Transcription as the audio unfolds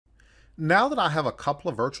Now that I have a couple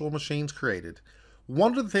of virtual machines created,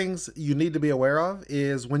 one of the things you need to be aware of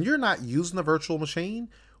is when you're not using the virtual machine,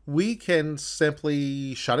 we can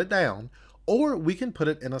simply shut it down or we can put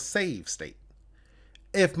it in a save state.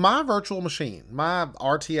 If my virtual machine, my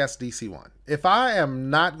RTS DC1, if I am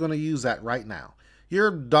not going to use that right now,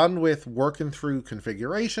 you're done with working through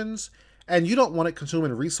configurations and you don't want it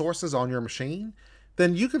consuming resources on your machine,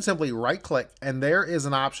 then you can simply right click and there is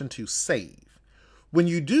an option to save. When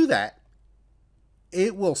you do that,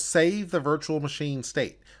 it will save the virtual machine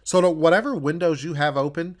state. So that whatever windows you have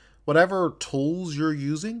open, whatever tools you're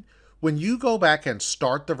using, when you go back and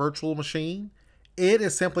start the virtual machine, it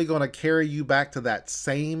is simply going to carry you back to that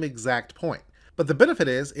same exact point. But the benefit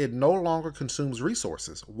is it no longer consumes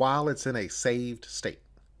resources while it's in a saved state.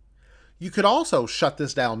 You could also shut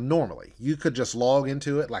this down normally. You could just log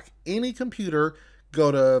into it like any computer,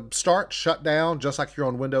 go to start, shut down, just like you're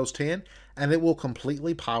on Windows 10, and it will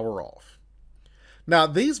completely power off. Now,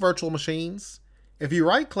 these virtual machines, if you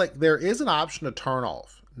right click, there is an option to turn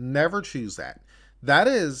off. Never choose that. That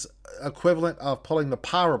is equivalent of pulling the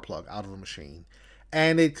power plug out of a machine,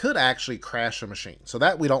 and it could actually crash a machine. So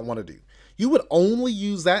that we don't want to do. You would only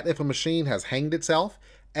use that if a machine has hanged itself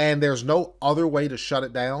and there's no other way to shut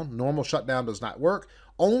it down. Normal shutdown does not work.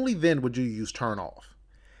 Only then would you use turn off.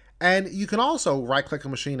 And you can also right click a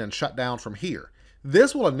machine and shut down from here.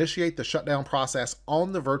 This will initiate the shutdown process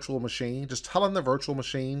on the virtual machine, just telling the virtual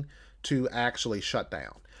machine to actually shut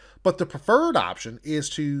down. But the preferred option is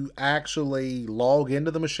to actually log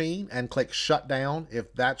into the machine and click shut down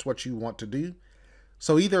if that's what you want to do.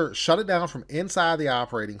 So either shut it down from inside the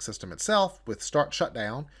operating system itself with start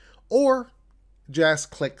shutdown, or just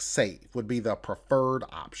click save would be the preferred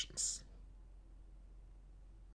options.